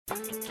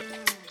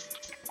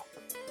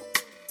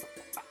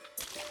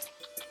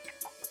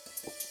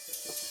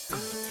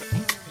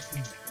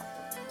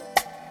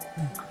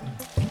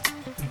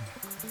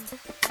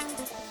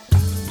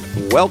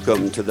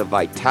Welcome to the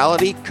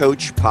Vitality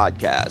Coach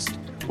Podcast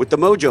with the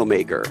Mojo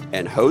Maker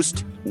and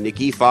host,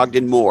 Nikki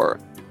Fogden Moore,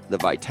 the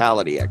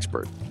Vitality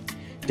Expert.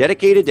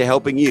 Dedicated to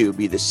helping you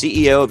be the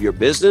CEO of your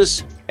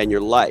business and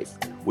your life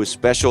with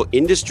special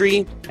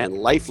industry and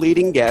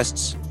life-leading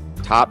guests,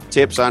 top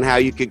tips on how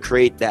you can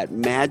create that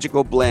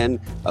magical blend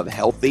of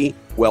healthy,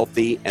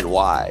 wealthy, and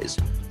wise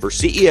for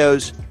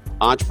CEOs,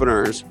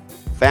 entrepreneurs,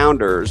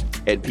 founders,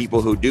 and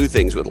people who do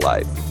things with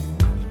life.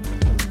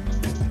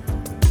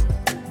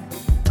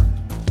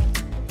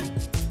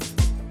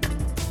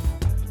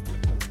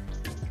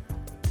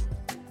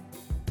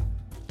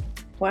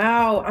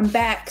 Wow, I'm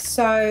back.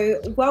 So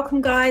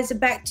welcome guys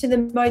back to the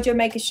Mojo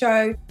Maker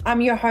Show.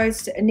 I'm your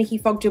host, Nikki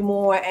Fogden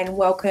Moore, and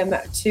welcome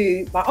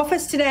to my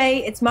office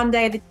today. It's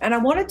Monday, and I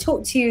want to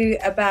talk to you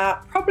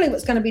about probably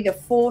what's going to be the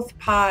fourth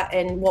part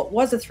in what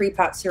was a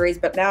 3-part series,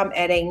 but now I'm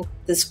adding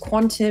this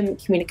quantum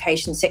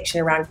communication section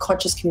around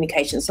conscious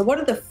communication. So what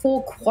are the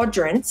 4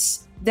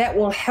 quadrants that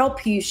will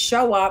help you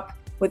show up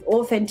with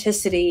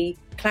authenticity,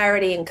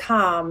 clarity, and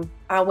calm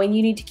when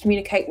you need to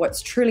communicate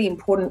what's truly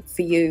important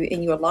for you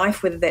in your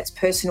life, whether that's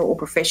personal or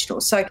professional.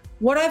 So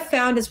what I've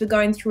found as we're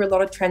going through a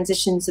lot of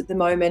transitions at the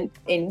moment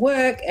in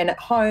work and at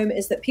home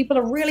is that people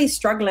are really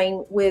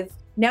struggling with,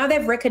 now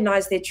they've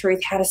recognized their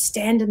truth, how to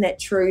stand in that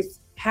truth,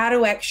 how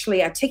to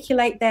actually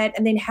articulate that,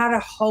 and then how to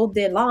hold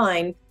their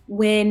line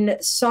when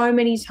so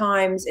many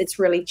times it's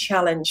really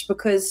challenged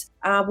because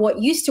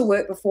what used to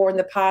work before in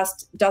the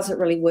past doesn't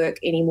really work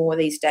anymore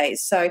these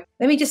days. So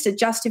let me just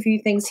adjust a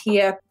few things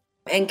here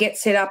and get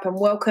set up and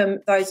welcome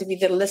those of you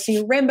that are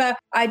listening. Remember,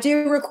 I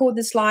do record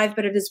this live,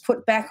 but it is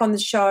put back on the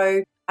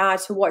show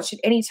to watch at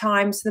any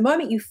time. So the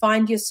moment you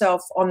find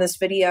yourself on this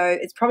video,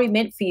 it's probably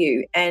meant for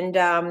you. And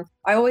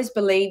I always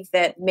believe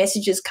that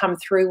messages come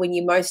through when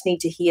you most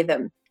need to hear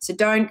them. So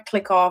don't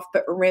click off,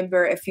 but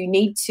remember, if you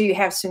need to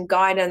have some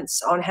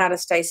guidance on how to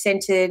stay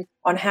centered,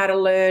 on how to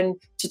learn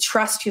to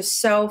trust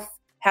yourself,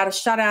 how to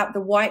shut out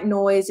the white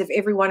noise of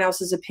everyone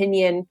else's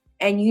opinion,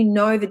 and you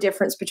know the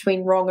difference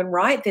between wrong and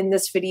right, then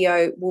this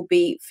video will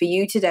be for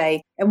you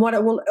today. And what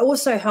it will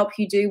also help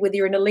you do, whether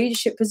you're in a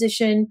leadership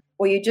position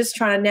or you're just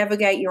trying to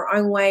navigate your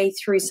own way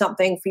through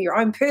something for your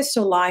own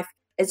personal life,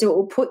 is it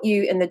will put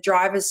you in the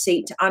driver's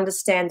seat to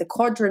understand the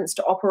quadrants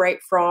to operate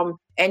from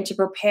and to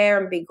prepare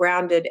and be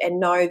grounded and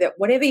know that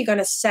whatever you're going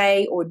to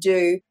say or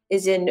do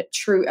is in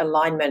true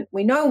alignment.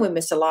 We know we're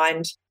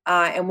misaligned,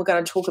 and we're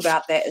going to talk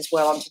about that as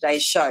well on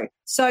today's show.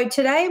 So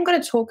today I'm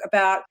going to talk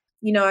about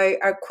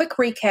a quick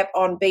recap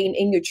on being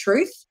in your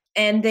truth.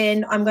 And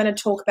then I'm going to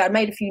talk about, I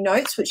made a few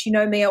notes, which you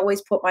know me, I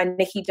always put my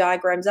Nikki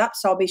diagrams up.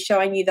 So I'll be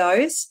showing you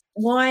those.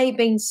 Why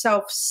being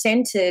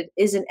self-centered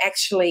isn't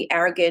actually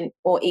arrogant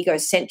or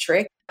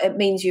egocentric. It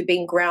means you're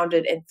being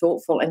grounded and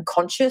thoughtful and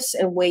conscious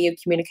in where you're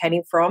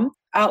communicating from.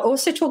 I'll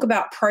also talk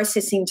about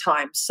processing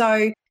time.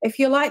 So if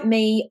you're like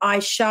me, I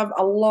shove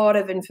a lot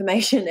of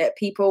information at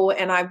people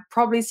and I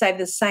probably say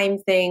the same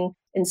thing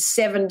in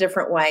 7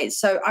 different ways.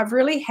 So I've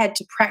really had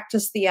to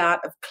practice the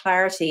art of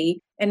clarity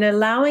and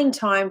allowing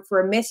time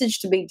for a message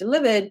to be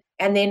delivered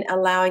and then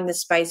allowing the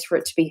space for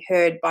it to be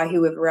heard by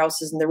whoever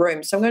else is in the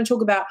room. So I'm going to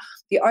talk about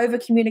the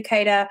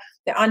over-communicator,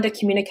 the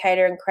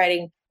under-communicator, and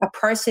creating a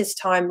process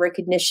time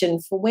recognition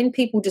for when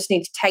people just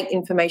need to take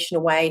information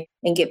away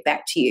and get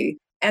back to you.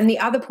 And the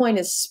other point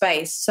is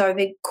space. So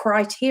the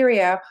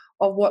criteria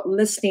of what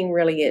listening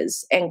really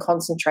is and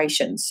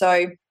concentration.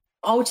 So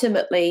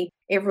ultimately,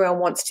 everyone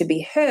wants to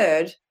be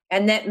heard.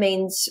 And that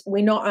means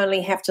we not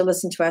only have to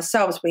listen to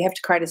ourselves, we have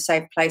to create a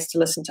safe place to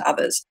listen to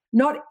others.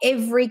 Not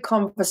every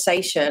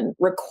conversation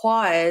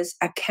requires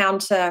a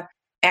counter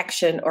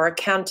action or a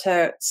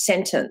counter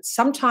sentence.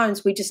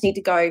 Sometimes we just need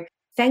to go,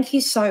 thank you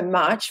so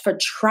much for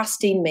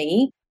trusting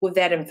me with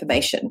that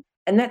information.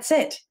 And that's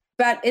it.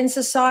 But in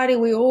society,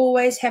 we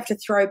always have to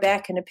throw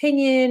back an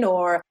opinion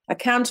or a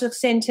counter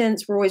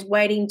sentence. We're always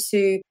waiting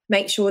to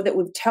make sure that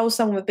we tell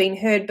someone we've been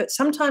heard. But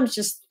sometimes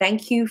just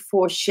thank you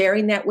for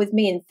sharing that with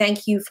me and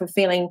thank you for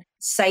feeling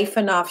safe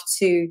enough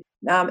to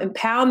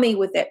empower me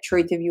with that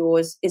truth of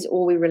yours is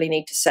all we really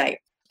need to say.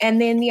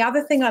 And then the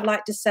other thing I'd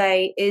like to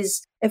say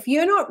is if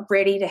you're not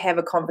ready to have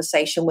a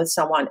conversation with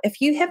someone,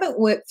 if you haven't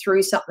worked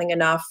through something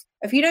enough,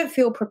 if you don't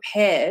feel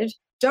prepared,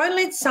 don't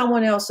let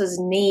someone else's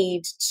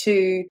need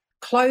to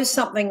close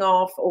something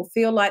off or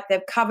feel like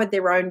they've covered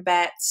their own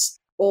bats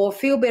or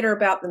feel better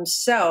about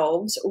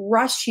themselves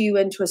rush you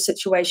into a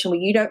situation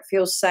where you don't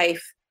feel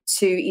safe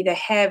to either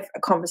have a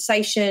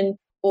conversation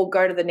or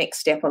go to the next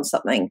step on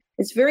something.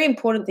 It's very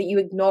important that you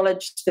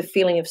acknowledge the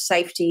feeling of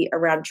safety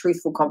around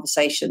truthful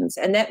conversations.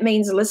 And that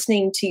means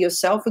listening to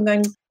yourself and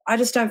going, I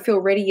just don't feel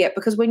ready yet.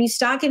 Because when you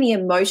start getting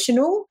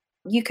emotional,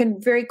 you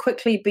can very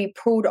quickly be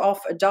pulled off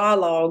a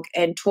dialogue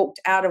and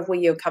talked out of where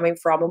you're coming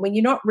from. And when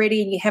you're not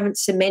ready and you haven't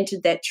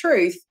cemented that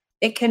truth,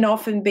 it can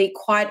often be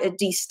quite a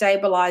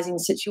destabilizing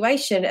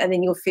situation. And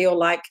then you'll feel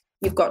like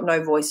you've got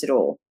no voice at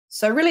all.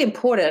 So really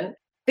important.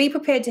 Be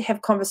prepared to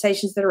have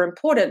conversations that are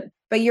important,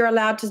 but you're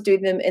allowed to do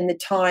them in the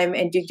time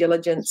and due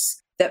diligence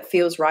that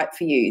feels right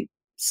for you.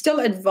 Still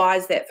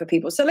advise that for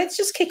people. So let's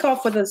just kick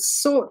off with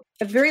a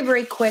very,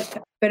 very quick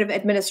bit of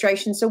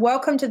administration. So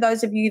welcome to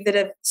those of you that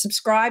have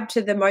subscribed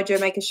to the Mojo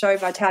Maker Show,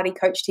 Vitality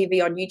Coach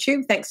TV on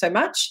YouTube. Thanks so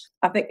much.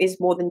 I think there's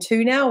more than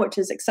 2 now, which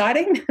is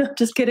exciting.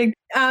 Just kidding.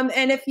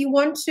 And if you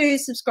want to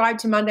subscribe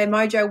to Monday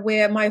Mojo,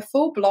 where my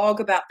full blog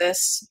about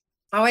this,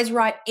 I always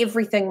write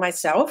everything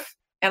myself,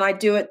 and I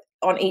do it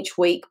on each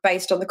week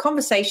based on the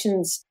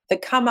conversations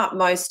that come up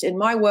most in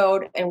my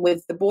world and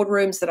with the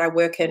boardrooms that I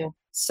work in.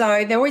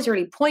 So they're always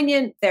really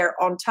poignant, they're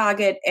on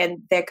target, and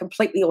they're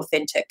completely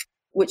authentic,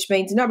 which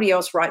means nobody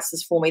else writes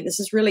this for me. This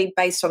is really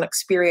based on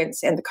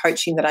experience and the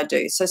coaching that I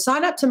do. So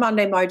sign up to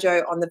Monday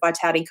Mojo on the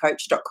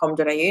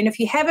vitalitycoach.com.au. And if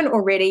you haven't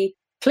already,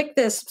 click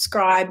the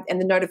subscribe and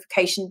the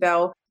notification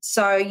bell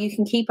so you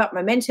can keep up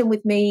momentum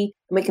with me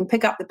and we can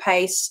pick up the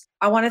pace.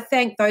 I want to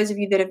thank those of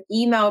you that have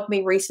emailed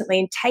me recently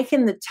and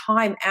taken the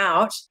time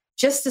out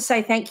just to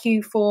say thank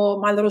you for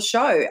my little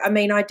show. I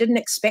mean, I didn't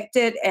expect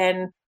it,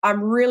 and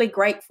I'm really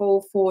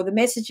grateful for the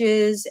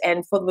messages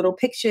and for the little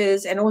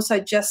pictures, and also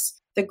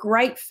just the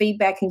great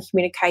feedback and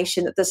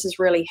communication that this is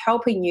really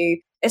helping you,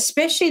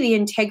 especially the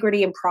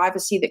integrity and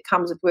privacy that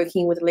comes with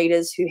working with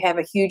leaders who have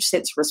a huge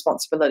sense of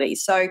responsibility.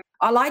 So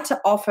I like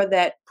to offer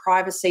that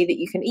privacy that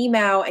you can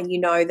email and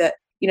that,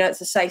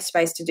 it's a safe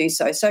space to do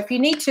so. So if you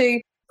need to,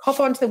 hop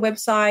onto the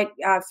website,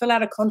 fill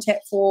out a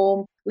contact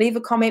form, leave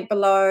a comment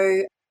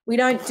below. We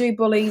don't do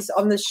bullies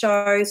on the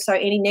show, so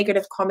any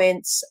negative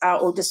comments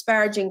or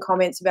disparaging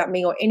comments about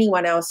me or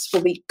anyone else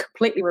will be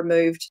completely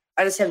removed.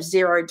 I just have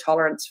zero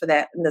tolerance for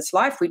that in this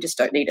life. We just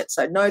don't need it.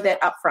 So know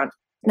that up front.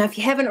 Now, if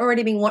you haven't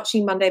already been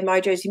watching Monday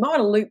Mojos, you might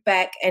want to loop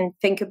back and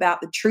think about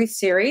the Truth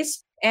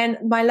series. And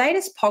my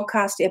latest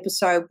podcast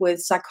episode with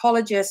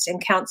psychologist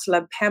and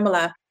counselor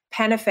Pamela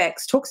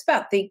Panafax talks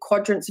about the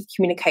quadrants of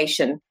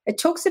communication. It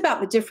talks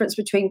about the difference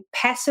between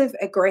passive,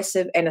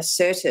 aggressive, and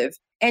assertive.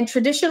 And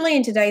traditionally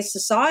in today's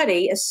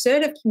society,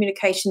 assertive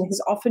communication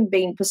has often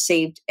been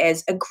perceived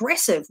as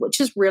aggressive, which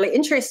is really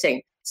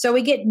interesting. So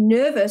we get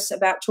nervous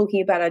about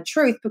talking about our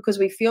truth because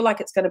we feel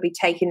like it's going to be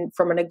taken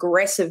from an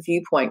aggressive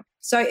viewpoint.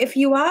 So if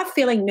you are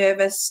feeling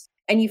nervous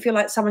and you feel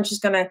like someone's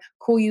just going to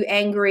call you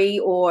angry,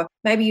 or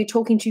maybe you're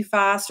talking too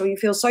fast, or you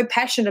feel so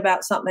passionate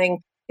about something,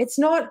 it's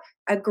not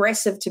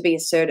aggressive to be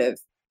assertive.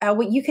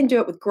 You can do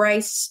it with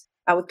grace,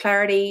 with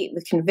clarity,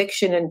 with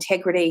conviction,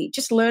 integrity,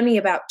 just learning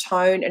about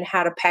tone and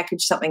how to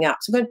package something up.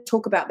 So I'm going to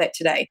talk about that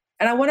today.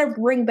 And I want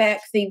to bring back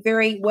the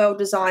very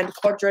well-designed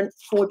quadrant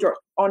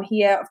on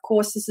here. Of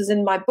course, this is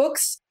in my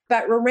books.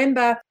 But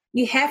remember,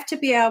 you have to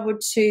be able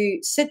to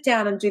sit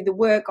down and do the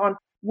work on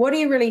what do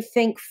you really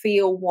think,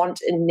 feel,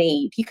 want, and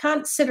need. You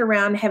can't sit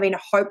around having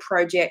a hope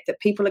project that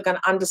people are going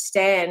to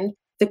understand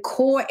the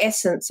core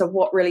essence of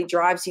what really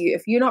drives you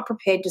if you're not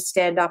prepared to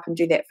stand up and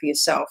do that for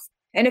yourself.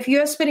 And if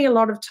you're spending a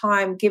lot of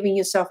time giving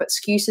yourself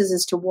excuses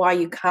as to why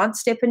you can't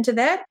step into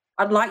that,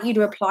 I'd like you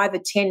to apply the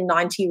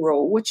 10-90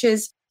 rule, which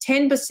is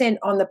 10%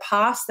 on the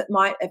past that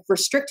might have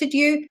restricted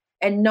you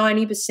and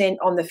 90%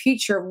 on the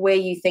future of where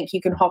you think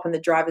you can hop in the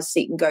driver's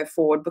seat and go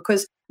forward.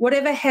 Because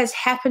whatever has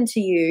happened to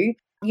you,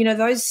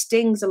 those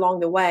stings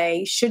along the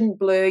way shouldn't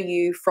blur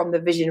you from the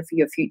vision for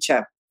your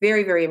future.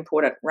 Very, very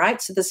important,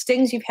 right? So the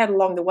stings you've had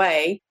along the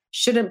way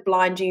shouldn't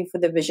blind you for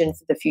the vision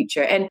for the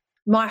future. And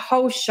my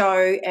whole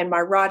show and my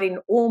writing,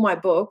 all my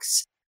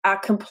books are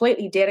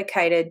completely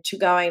dedicated to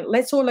going,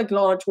 let's all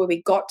acknowledge where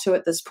we got to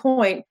at this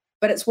point,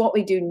 but it's what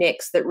we do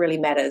next that really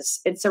matters.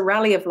 It's a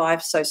rally of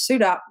life. So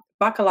suit up,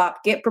 buckle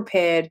up, get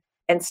prepared,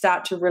 and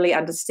start to really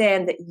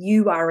understand that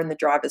you are in the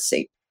driver's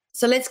seat.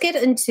 So let's get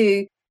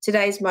into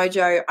today's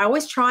Mojo. I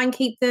always try and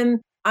keep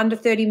them under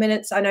 30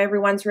 minutes. I know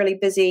everyone's really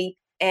busy.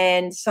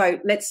 And so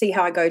let's see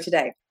how I go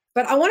today.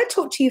 But I want to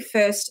talk to you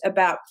first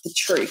about the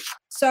truth.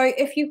 So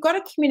if you've got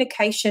a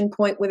communication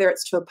point, whether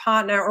it's to a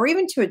partner or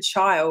even to a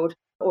child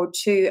or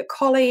to a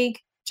colleague,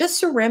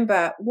 just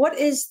remember, what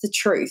is the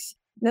truth?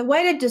 The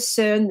way to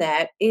discern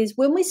that is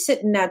when we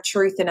sit in our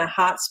truth in our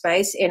heart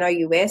space,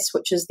 NOUS,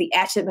 which is the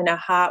atom in our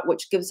heart,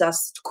 which gives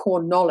us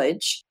core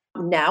knowledge,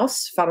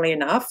 nous, funnily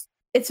enough,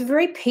 it's a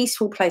very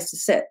peaceful place to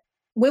sit.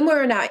 When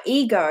we're in our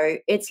ego,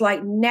 it's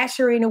like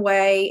nattering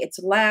away, it's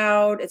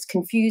loud, it's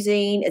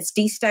confusing, it's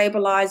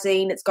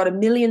destabilizing, it's got a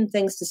million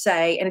things to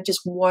say, and it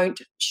just won't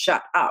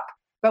shut up.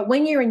 But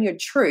when you're in your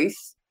truth,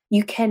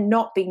 you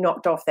cannot be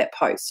knocked off that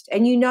post.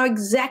 And you know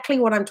exactly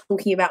what I'm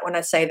talking about when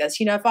I say this.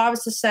 If I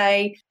was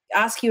to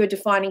ask you a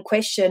defining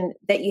question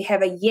that you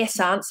have a yes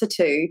answer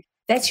to,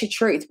 that's your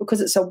truth,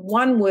 because it's a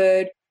one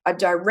word, a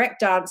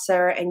direct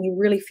answer, and you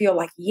really feel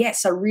like,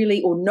 yes, I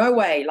really, or no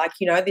way.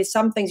 There's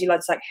some things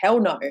it's like, hell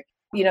no.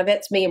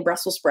 That's me in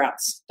Brussels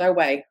sprouts. No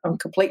way. I'm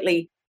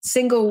completely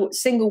single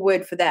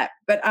word for that.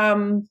 But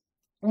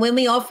when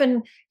we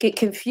often get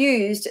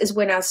confused is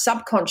when our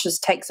subconscious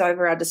takes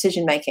over our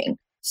decision making.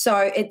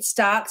 So it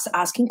starts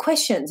asking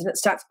questions and it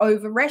starts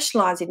over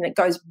rationalizing, and it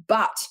goes,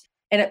 but,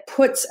 and it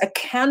puts a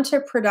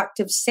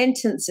counterproductive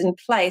sentence in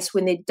place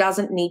when there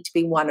doesn't need to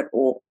be one at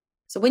all.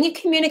 So when you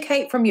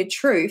communicate from your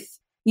truth,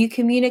 you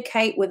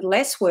communicate with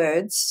less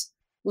words,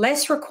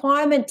 less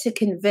requirement to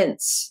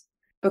convince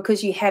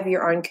because you have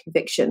your own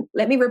conviction.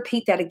 Let me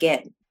repeat that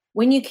again.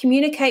 When you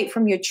communicate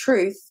from your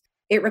truth,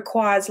 it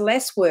requires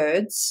less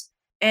words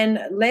and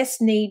less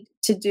need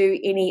to do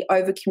any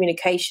over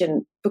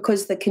communication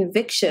because the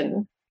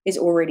conviction is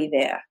already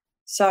there.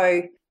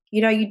 So,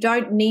 you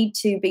don't need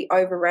to be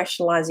over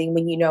rationalizing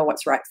when you know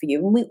what's right for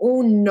you. And we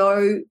all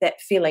know that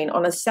feeling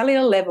on a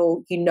cellular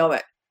level, you know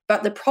it.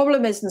 But the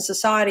problem is in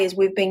society is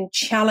we've been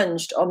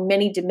challenged on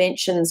many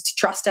dimensions to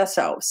trust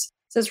ourselves.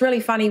 So it's really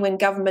funny when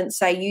governments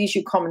say use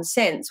your common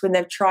sense when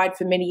they've tried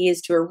for many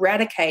years to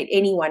eradicate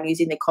anyone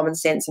using their common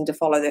sense and to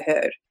follow the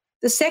herd.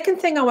 The second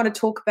thing I want to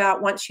talk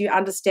about once you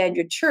understand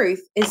your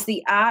truth is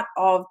the art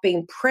of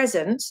being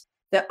present,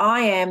 the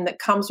I am that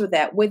comes with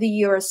that. Whether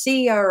you're a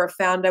CEO or a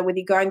founder, whether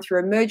you're going through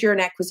a merger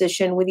and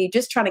acquisition, whether you're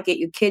just trying to get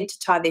your kid to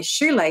tie their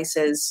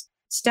shoelaces,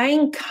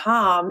 staying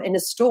calm in a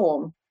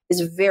storm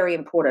is very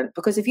important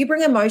because if you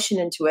bring emotion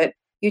into it,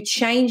 you're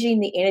changing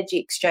the energy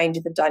exchange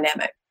of the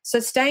dynamic. So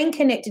staying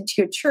connected to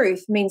your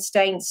truth means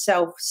staying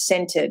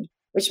self-centered,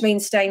 which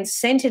means staying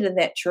centered in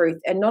that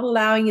truth and not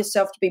allowing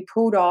yourself to be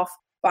pulled off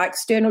by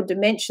external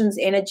dimensions,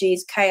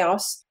 energies,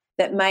 chaos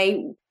that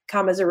may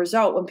come as a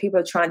result when people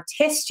are trying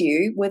to test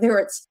you, whether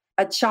it's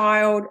a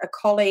child, a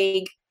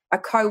colleague, a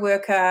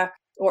coworker,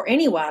 or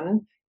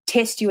anyone,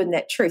 test you in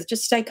that truth.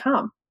 Just stay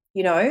calm.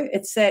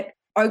 It's that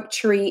oak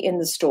tree in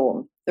the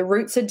storm. The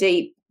roots are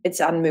deep. It's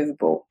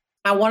unmovable.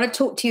 I want to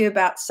talk to you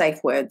about safe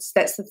words.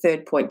 That's the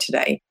third point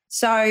today.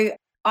 So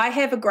I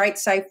have a great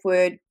safe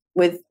word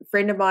with a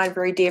friend of mine,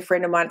 very dear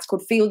friend of mine. It's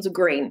called Fields of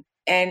Green.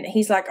 And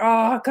he's like, oh,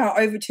 I got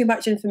over too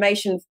much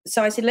information.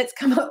 So I said, let's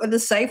come up with a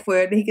safe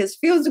word. And he goes,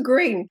 Fields of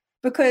Green.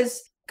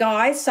 Because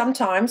guys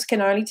sometimes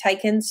can only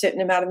take in a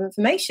certain amount of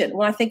information.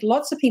 Well, I think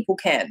lots of people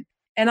can.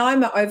 And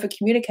I'm an over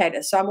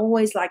communicator. So I'm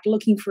always like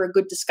looking for a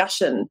good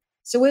discussion.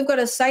 So we've got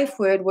a safe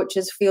word, which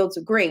is Fields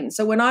of Green.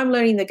 So when I'm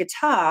learning the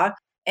guitar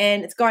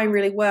and it's going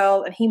really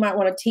well and he might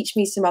want to teach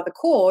me some other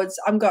chords,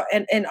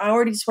 and I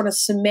already just want to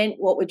cement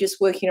what we're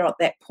just working on at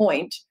that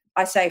point,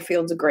 I say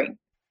Fields of Green.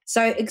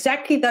 So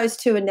exactly those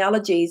two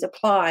analogies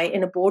apply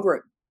in a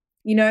boardroom.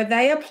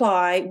 They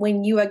apply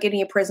when you are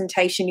getting a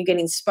presentation, you're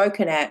getting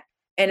spoken at,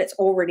 and it's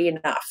already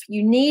enough.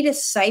 You need a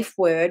safe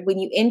word when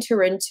you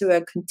enter into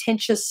a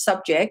contentious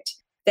subject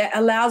that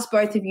allows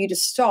both of you to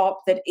stop,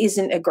 that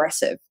isn't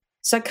aggressive.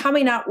 So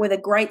coming up with a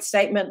great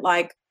statement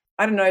like,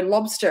 I don't know,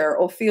 lobster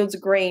or Fields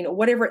of Green or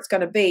whatever it's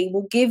going to be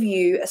will give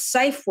you a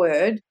safe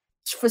word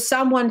for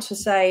someone to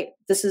say,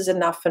 this is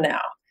enough for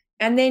now.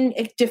 And then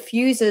it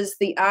diffuses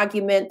the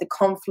argument, the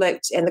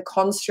conflict, and the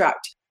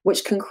construct,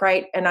 which can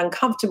create an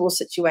uncomfortable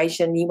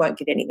situation. You won't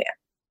get anywhere.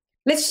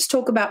 Let's just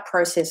talk about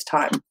process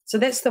time. So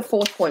that's the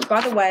fourth point.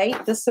 By the way,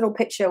 this little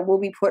picture will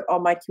be put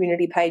on my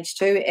community page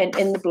too and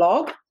in the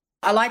blog.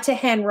 I like to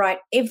handwrite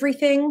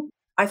everything.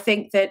 I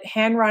think that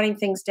handwriting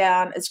things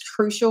down is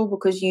crucial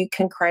because you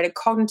can create a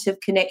cognitive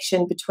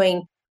connection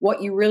between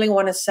what you really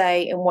want to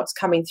say and what's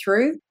coming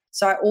through.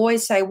 So I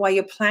always say while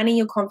you're planning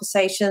your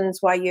conversations,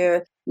 while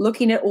you're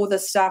looking at all the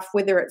stuff,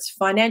 whether it's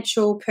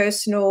financial,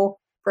 personal,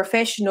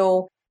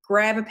 professional,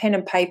 grab a pen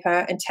and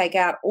paper and take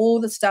out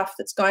all the stuff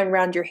that's going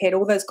around your head,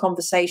 all those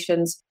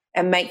conversations,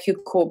 and make your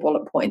core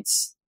bullet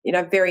points.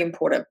 Very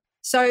important.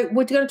 So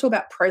we're going to talk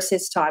about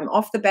process time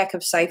off the back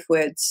of safe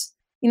words.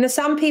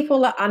 Some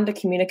people are under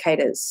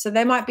communicators. So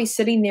they might be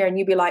sitting there and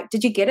you'd be like,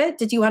 did you get it?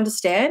 Did you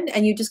understand?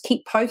 And you just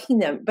keep poking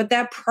them, but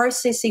they're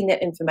processing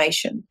that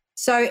information.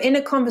 So in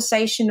a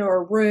conversation or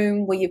a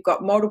room where you've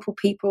got multiple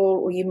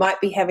people or you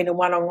might be having a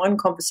one-on-one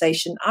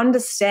conversation,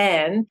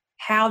 understand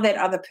how that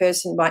other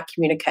person might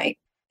communicate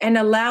and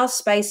allow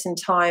space and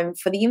time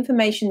for the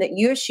information that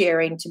you're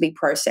sharing to be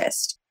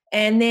processed.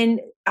 And then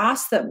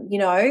ask them,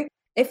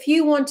 if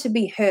you want to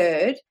be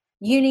heard,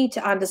 you need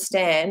to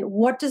understand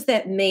what does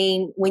that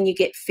mean when you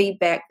get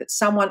feedback that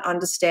someone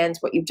understands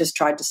what you've just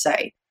tried to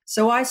say.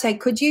 So I say,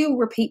 could you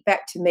repeat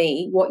back to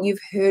me what you've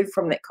heard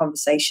from that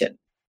conversation?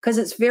 Because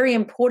it's very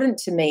important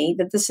to me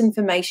that this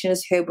information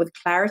is heard with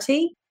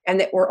clarity and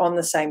that we're on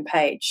the same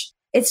page.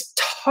 It's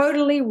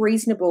totally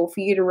reasonable for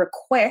you to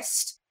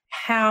request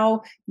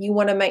how you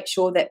want to make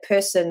sure that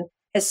person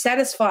has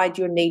satisfied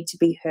your need to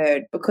be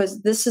heard,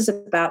 because this is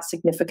about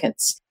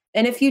significance.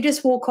 And if you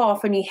just walk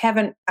off and you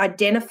haven't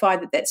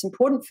identified that that's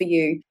important for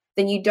you,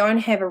 then you don't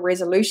have a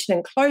resolution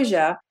and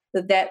closure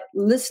that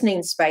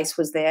listening space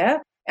was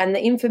there and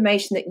the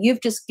information that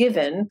you've just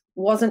given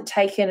wasn't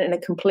taken in a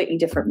completely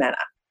different manner.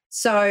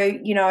 So,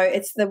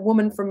 it's the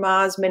woman from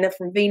Mars, men are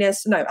from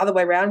Venus. No, other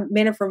way around,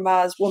 men are from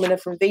Mars, women are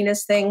from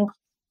Venus thing.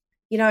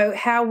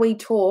 How we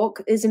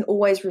talk isn't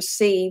always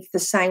received the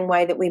same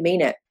way that we mean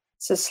it.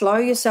 So slow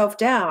yourself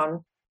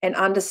down and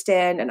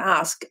understand and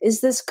ask, is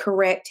this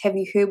correct? Have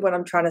you heard what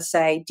I'm trying to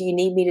say? Do you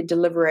need me to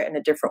deliver it in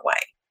a different way?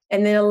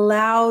 And then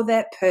allow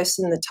that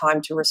person the time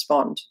to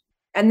respond.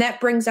 And that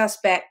brings us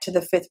back to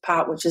the fifth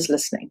part, which is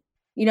listening.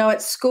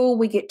 At school,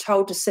 we get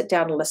told to sit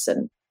down and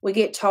listen. We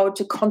get told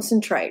to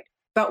concentrate,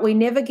 but we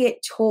never get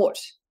taught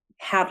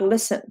how to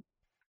listen.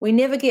 We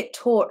never get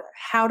taught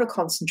how to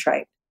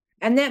concentrate.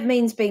 And that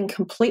means being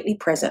completely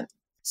present.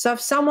 So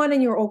if someone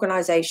in your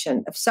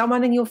organization, if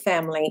someone in your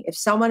family, if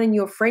someone in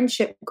your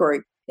friendship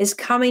group is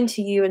coming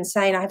to you and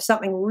saying, I have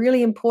something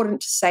really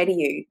important to say to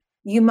you,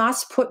 you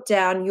must put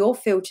down your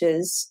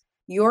filters,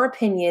 your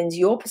opinions,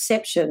 your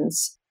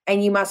perceptions,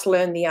 and you must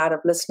learn the art of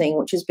listening,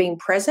 which is being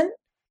present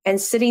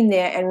and sitting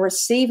there and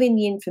receiving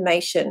the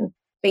information,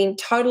 being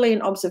totally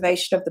in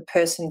observation of the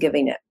person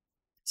giving it.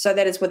 So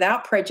that is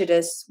without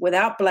prejudice,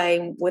 without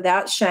blame,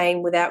 without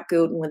shame, without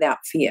guilt, and without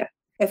fear.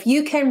 If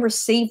you can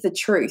receive the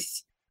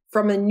truth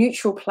from a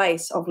neutral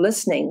place of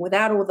listening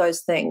without all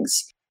those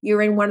things,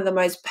 you're in one of the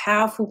most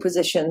powerful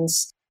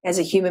positions as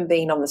a human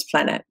being on this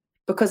planet,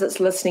 because it's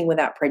listening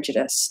without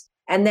prejudice.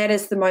 And that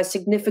is the most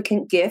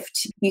significant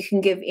gift you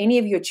can give any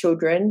of your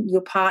children,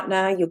 your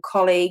partner, your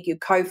colleague, your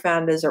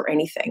co-founders, or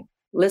anything.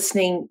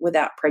 Listening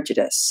without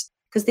prejudice,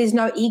 because there's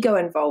no ego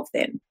involved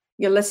then.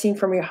 You're listening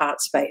from your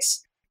heart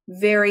space.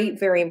 Very,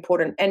 very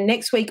important. And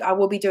next week, I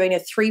will be doing a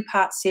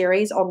 3-part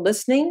series on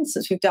listening,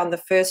 since we've done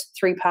the first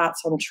 3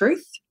 parts on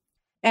truth.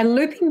 And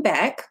looping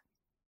back,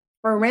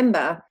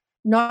 remember,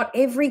 not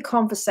every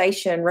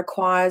conversation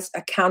requires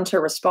a counter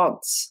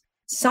response.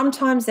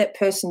 Sometimes that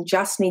person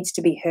just needs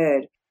to be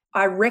heard.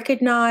 I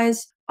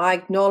recognize, I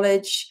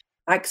acknowledge,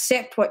 I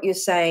accept what you're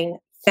saying.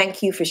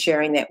 Thank you for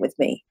sharing that with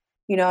me.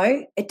 You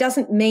know, it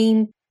doesn't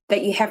mean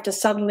that you have to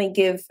suddenly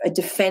give a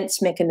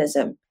defense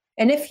mechanism.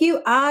 And if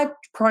you are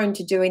prone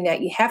to doing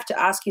that, you have to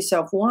ask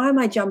yourself, why am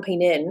I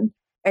jumping in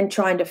and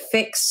trying to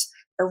fix,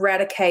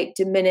 eradicate,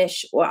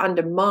 diminish, or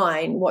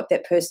undermine what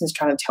that person's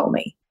trying to tell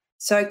me?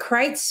 So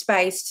create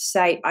space to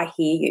say, I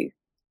hear you,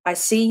 I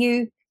see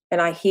you, and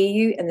I hear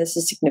you, and this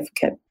is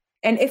significant.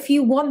 And if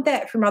you want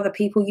that from other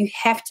people, you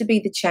have to be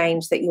the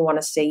change that you want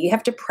to see. You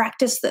have to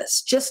practice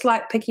this, just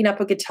like picking up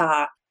a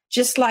guitar,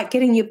 just like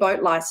getting your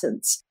boat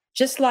license,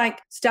 just like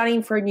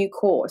studying for a new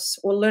course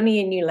or learning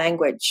a new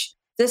language.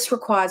 This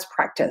requires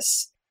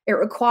practice. It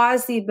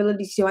requires the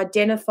ability to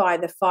identify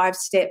the 5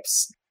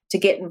 steps to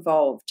get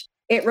involved.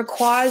 It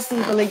requires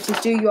the ability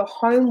to do your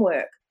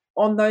homework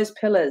on those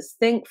pillars,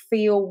 think,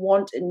 feel,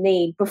 want, and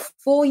need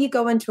before you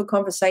go into a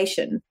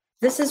conversation.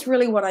 This is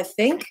really what I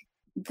think.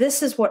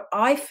 This is what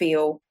I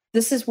feel.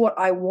 This is what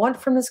I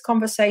want from this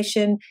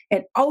conversation.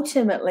 And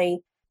ultimately,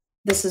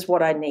 this is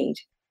what I need.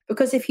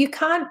 Because if you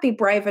can't be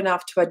brave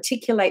enough to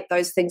articulate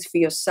those things for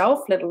yourself,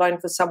 let alone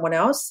for someone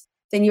else,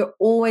 then you're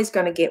always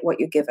going to get what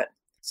you're given.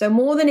 So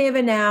more than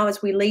ever now,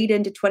 as we lead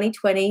into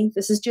 2020,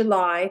 this is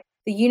July,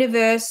 the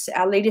universe,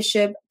 our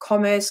leadership,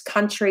 commerce,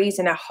 countries,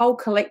 and our whole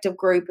collective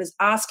group is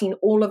asking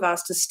all of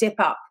us to step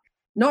up,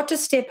 not to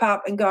step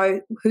up and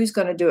go, who's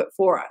going to do it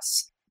for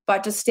us,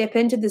 but to step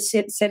into the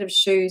set of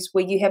shoes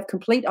where you have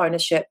complete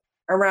ownership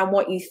around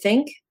what you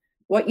think,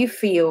 what you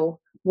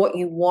feel, what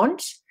you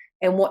want,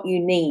 and what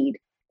you need,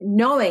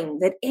 knowing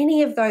that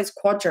any of those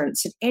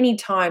quadrants at any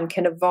time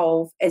can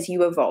evolve as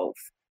you evolve.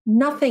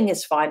 Nothing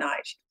is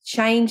finite.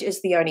 Change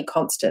is the only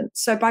constant.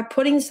 So by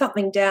putting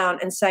something down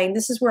and saying,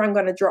 this is where I'm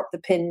going to drop the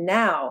pin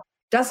now,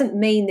 doesn't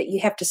mean that you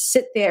have to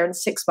sit there in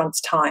 6 months'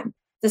 time.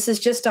 This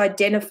is just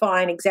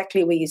identifying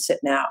exactly where you sit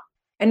now.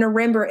 And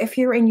remember, if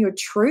you're in your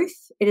truth,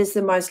 it is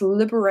the most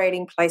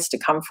liberating place to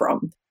come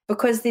from,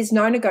 because there's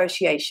no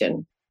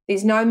negotiation,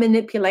 there's no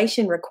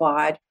manipulation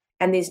required,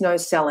 and there's no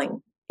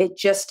selling. It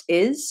just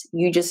is.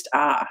 You just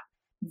are.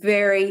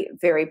 Very,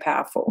 very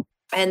powerful.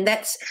 And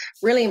that's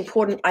really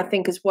important, I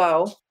think, as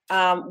well.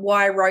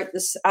 Why I wrote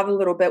this other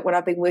little bit when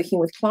I've been working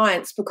with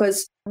clients,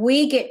 because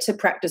we get to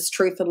practice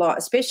truth a lot,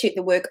 especially at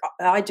the work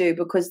I do,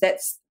 because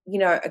that's, you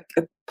know,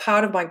 a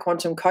part of my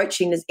quantum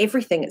coaching is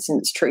everything is in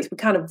its truth. We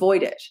can't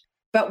avoid it.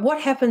 But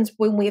what happens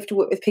when we have to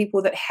work with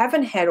people that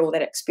haven't had all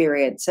that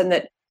experience and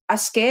that are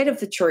scared of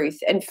the truth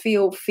and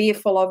feel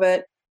fearful of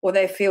it, or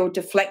they feel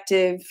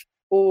deflective,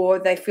 or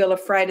they feel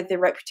afraid of their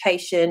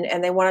reputation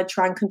and they want to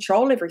try and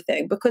control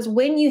everything? Because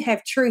when you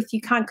have truth,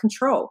 you can't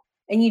control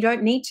and you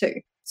don't need to.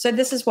 So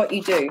this is what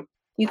you do.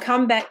 You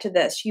come back to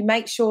this. You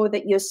make sure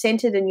that you're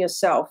centered in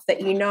yourself,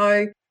 that you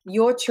know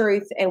your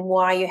truth and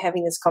why you're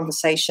having this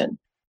conversation.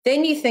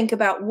 Then you think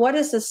about, what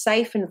is a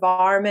safe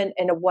environment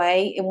and a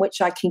way in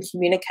which I can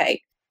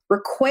communicate?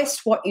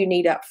 Request what you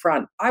need up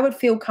front. I would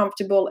feel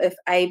comfortable if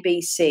A,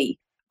 B, C.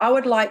 I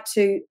would like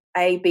to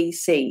A, B,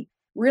 C.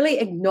 Really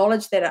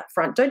acknowledge that up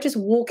front. Don't just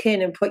walk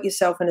in and put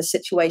yourself in a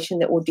situation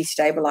that will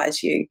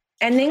destabilize you.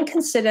 And then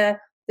consider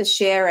the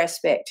share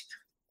aspect.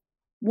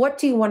 What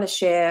do you want to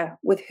share?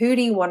 With who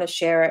do you want to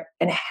share it?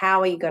 And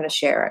how are you going to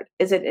share it?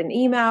 Is it an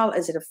email?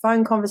 Is it a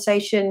phone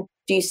conversation?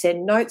 Do you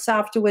send notes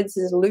afterwards?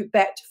 Is a loop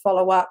back to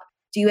follow up?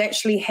 Do you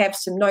actually have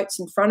some notes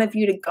in front of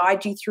you to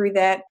guide you through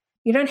that?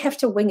 You don't have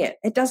to wing it.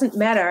 It doesn't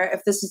matter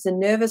if this is a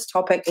nervous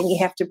topic and you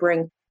have to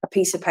bring a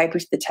piece of paper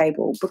to the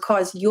table,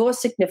 because your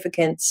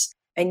significance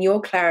and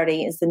your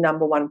clarity is the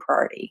number one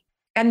priority.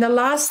 And the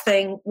last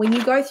thing, when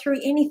you go through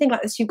anything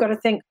like this, you've got to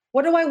think,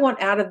 what do I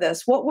want out of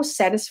this? What will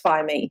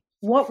satisfy me?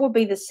 What will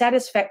be the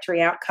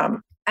satisfactory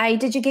outcome? A,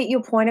 did you get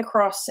your point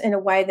across in a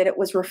way that it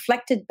was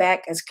reflected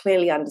back as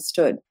clearly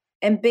understood?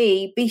 And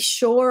B, be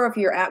sure of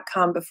your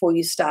outcome before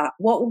you start.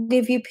 What will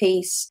give you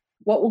peace?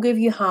 What will give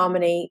you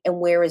harmony? And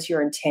where is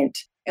your intent?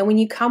 And when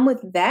you come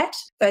with that,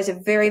 those are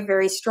very,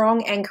 very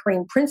strong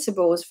anchoring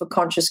principles for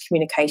conscious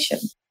communication.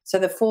 So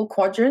the 4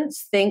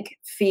 quadrants, think,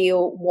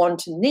 feel,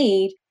 want, and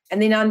need,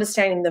 and then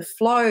understanding the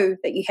flow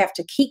that you have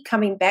to keep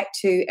coming back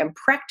to and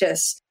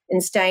practice in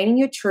staying in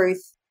your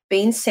truth,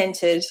 being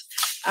centered,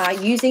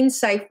 using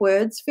safe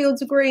words,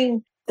 fields of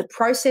green, the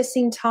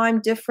processing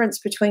time difference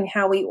between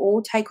how we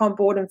all take on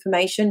board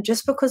information.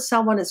 Just because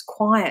someone is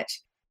quiet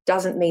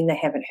doesn't mean they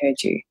haven't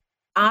heard you.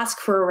 Ask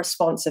for a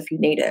response if you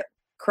need it.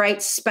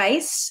 Create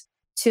space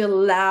to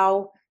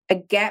allow a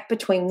gap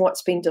between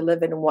what's been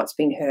delivered and what's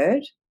been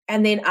heard,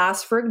 and then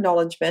ask for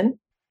acknowledgement.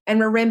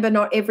 And remember,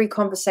 not every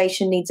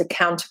conversation needs a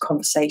counter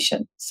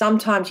conversation.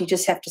 Sometimes you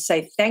just have to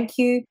say thank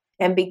you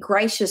and be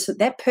gracious that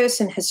that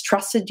person has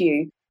trusted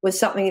you with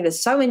something that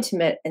is so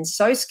intimate and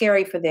so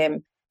scary for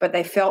them, but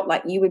they felt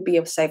like you would be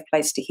a safe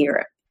place to hear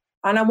it.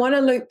 And I want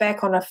to loop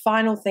back on a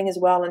final thing as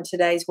well in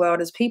today's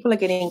world as people are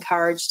getting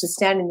encouraged to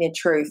stand in their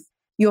truth.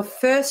 Your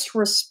first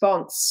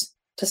response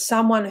to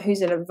someone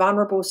who's in a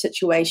vulnerable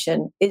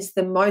situation is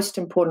the most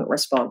important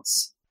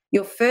response.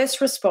 Your first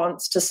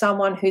response to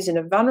someone who's in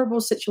a vulnerable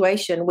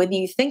situation, whether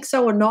you think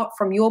so or not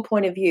from your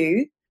point of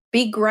view,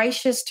 be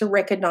gracious to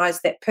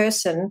recognize that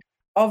person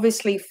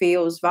obviously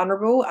feels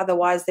vulnerable,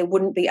 otherwise they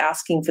wouldn't be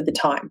asking for the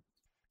time.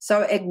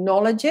 So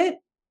acknowledge it,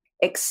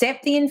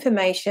 accept the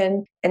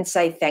information, and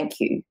say thank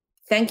you.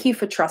 Thank you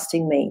for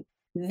trusting me.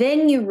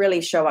 Then you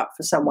really show up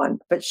for someone.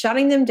 But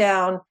shutting them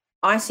down,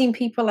 icing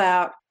people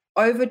out,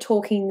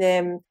 over-talking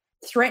them,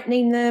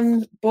 threatening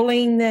them,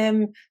 bullying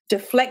them,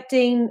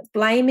 deflecting,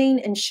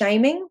 blaming, and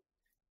shaming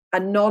are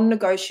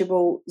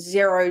non-negotiable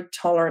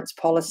zero-tolerance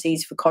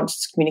policies for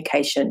conscious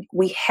communication.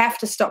 We have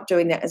to stop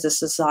doing that as a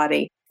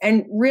society.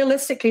 And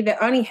realistically,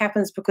 that only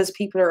happens because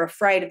people are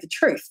afraid of the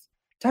truth.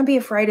 Don't be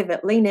afraid of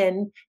it. Lean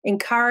in.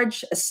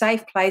 Encourage a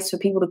safe place for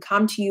people to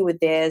come to you with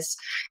theirs.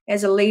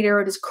 As a leader,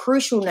 it is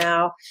crucial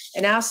now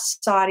in our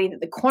society that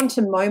the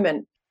quantum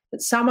moment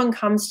that someone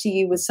comes to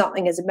you with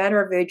something as a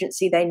matter of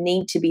urgency, they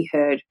need to be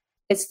heard.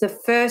 It's the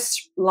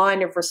first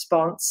line of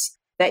response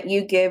that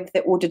you give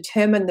that will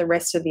determine the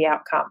rest of the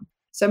outcome.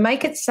 So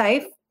make it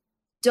safe.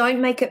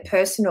 Don't make it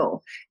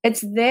personal.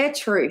 It's their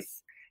truth.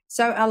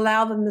 So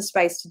allow them the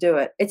space to do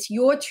it. It's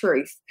your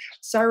truth.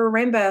 So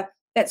remember,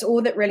 that's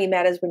all that really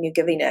matters when you're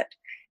giving it.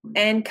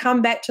 And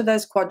come back to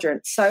those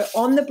quadrants. So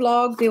on the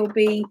blog, there will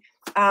be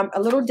a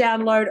little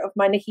download of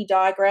my Nikki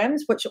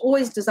diagrams, which are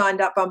always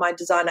designed up by my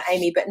designer,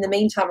 Amy. But in the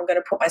meantime, I'm going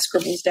to put my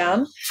scribbles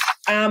down.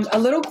 A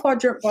little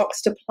quadrant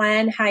box to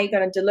plan how you're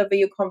going to deliver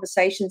your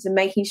conversations and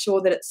making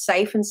sure that it's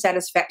safe and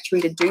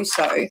satisfactory to do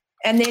so.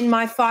 And then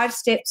my 5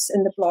 steps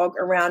in the blog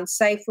around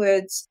safe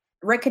words,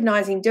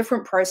 recognizing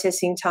different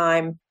processing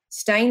time,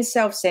 staying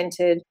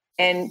self-centered,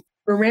 and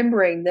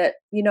remembering that,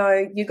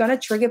 you're going to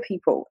trigger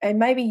people and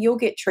maybe you'll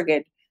get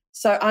triggered.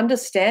 So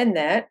understand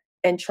that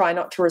and try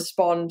not to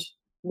respond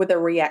with a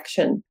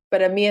reaction.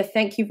 But a mere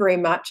thank you very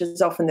much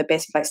is often the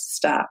best place to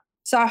start.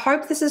 So I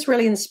hope this has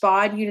really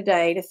inspired you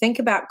today to think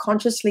about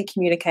consciously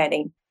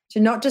communicating, to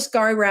not just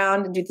go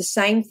around and do the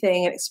same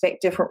thing and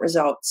expect different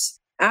results.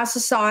 Our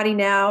society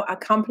now, our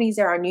companies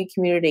are our new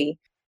community.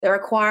 They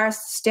require us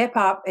to step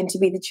up and to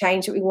be the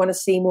change that we want to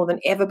see more than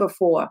ever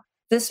before.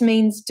 This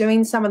means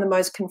doing some of the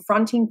most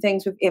confronting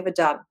things we've ever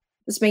done.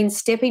 This means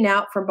stepping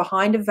out from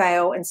behind a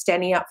veil and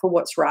standing up for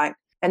what's right.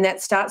 And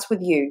that starts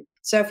with you.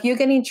 So if you're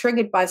getting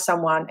triggered by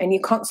someone and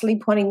you're constantly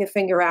pointing the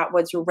finger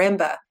outwards,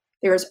 remember,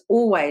 there is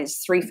always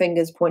 3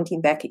 fingers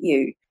pointing back at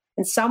you.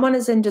 And someone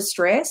is in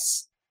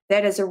distress,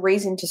 that is a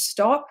reason to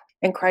stop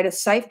and create a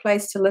safe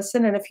place to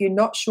listen. And if you're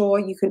not sure,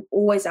 you can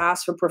always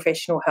ask for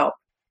professional help.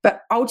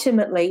 But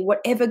ultimately,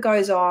 whatever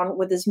goes on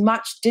with as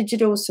much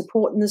digital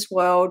support in this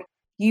world,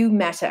 you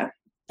matter.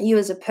 You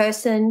as a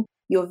person,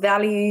 your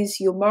values,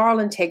 your moral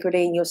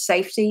integrity, and your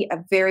safety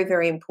are very,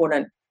 very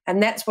important.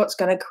 And that's what's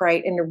going to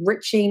create an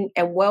enriching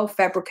and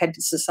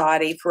well-fabricated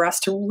society for us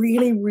to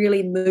really,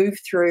 really move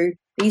through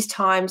these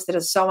times that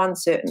are so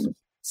uncertain.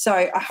 So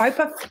I hope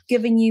I've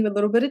given you a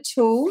little bit of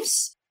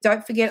tools.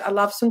 Don't forget, I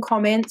love some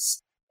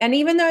comments. And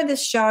even though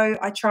this show,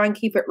 I try and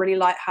keep it really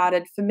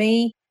lighthearted, for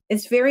me,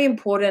 it's very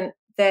important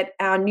that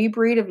our new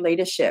breed of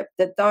leadership,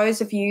 that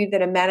those of you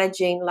that are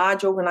managing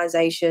large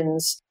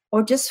organizations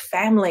or just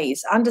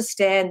families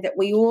understand that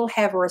we all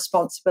have a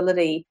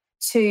responsibility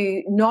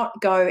to not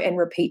go and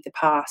repeat the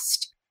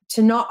past,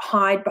 to not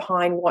hide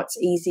behind what's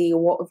easy or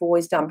what we've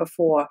always done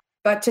before,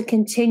 but to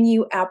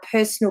continue our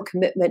personal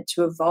commitment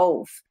to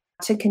evolve,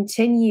 to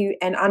continue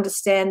and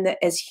understand that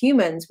as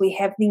humans, we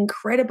have the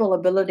incredible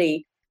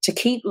ability to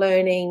keep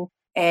learning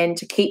and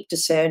to keep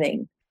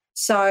discerning.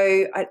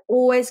 So it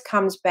always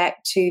comes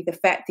back to the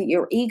fact that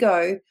your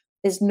ego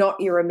is not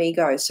your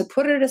amigo. So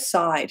put it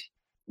aside.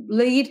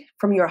 Lead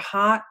from your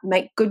heart,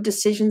 make good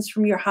decisions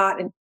from your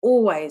heart, and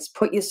always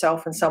put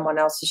yourself in someone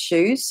else's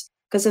shoes.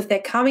 Because if they're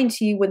coming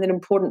to you with an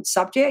important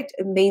subject,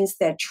 it means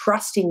they're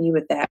trusting you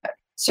with that.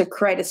 So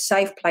create a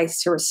safe place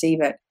to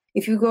receive it.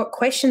 If you've got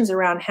questions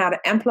around how to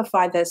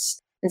amplify this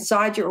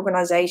inside your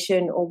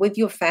organization or with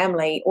your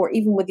family or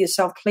even with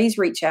yourself, please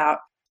reach out.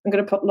 I'm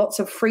going to put lots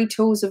of free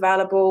tools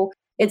available.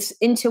 It's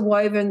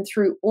interwoven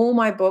through all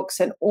my books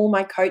and all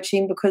my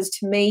coaching because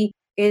to me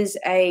is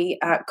a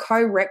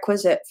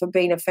co-requisite for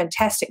being a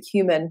fantastic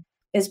human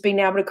is being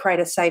able to create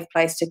a safe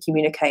place to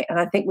communicate. And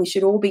I think we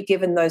should all be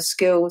given those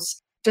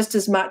skills just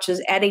as much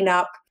as adding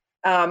up,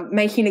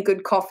 making a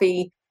good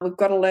coffee. We've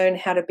got to learn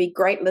how to be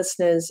great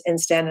listeners and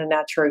stand in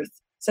our truth.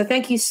 So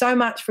thank you so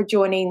much for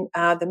joining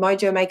the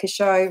Mojo Maker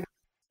Show.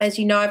 As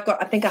you know, I've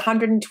got, I think,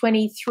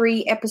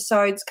 123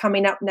 episodes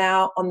coming up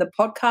now on the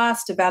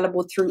podcast,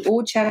 available through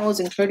all channels,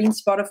 including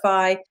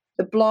Spotify,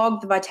 the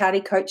blog,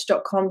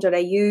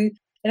 thevitalitycoach.com.au.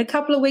 In a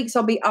couple of weeks,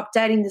 I'll be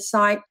updating the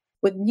site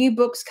with new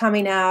books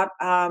coming out,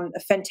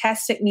 a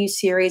fantastic new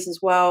series as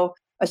well,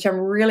 which I'm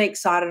really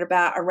excited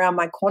about around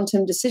my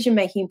quantum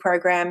decision-making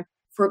program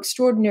for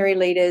extraordinary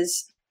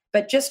leaders.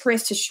 But just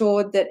rest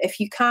assured that if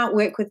you can't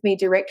work with me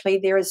directly,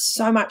 there is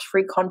so much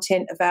free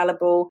content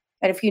available.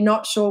 And if you're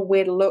not sure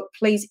where to look,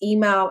 please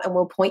email and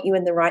we'll point you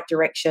in the right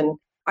direction.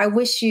 I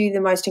wish you the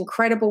most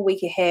incredible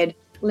week ahead.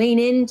 Lean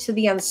into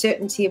the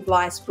uncertainty of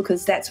life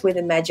because that's where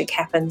the magic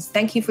happens.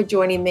 Thank you for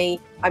joining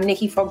me. I'm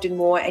Nikki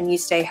Fogden-Moore, and you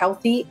stay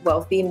healthy,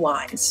 wealthy, and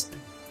wise.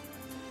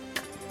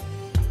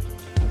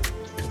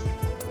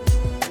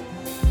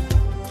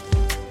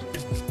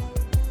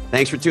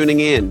 Thanks for tuning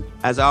in.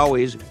 As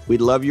always,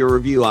 we'd love your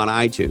review on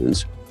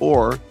iTunes,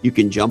 or you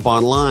can jump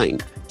online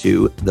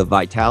to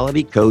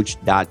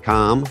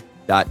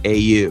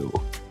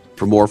thevitalitycoach.com.au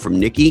for more from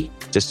Nikki,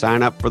 to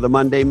sign up for the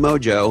Monday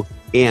Mojo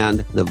and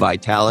the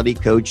Vitality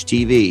Coach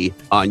TV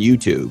on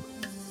YouTube.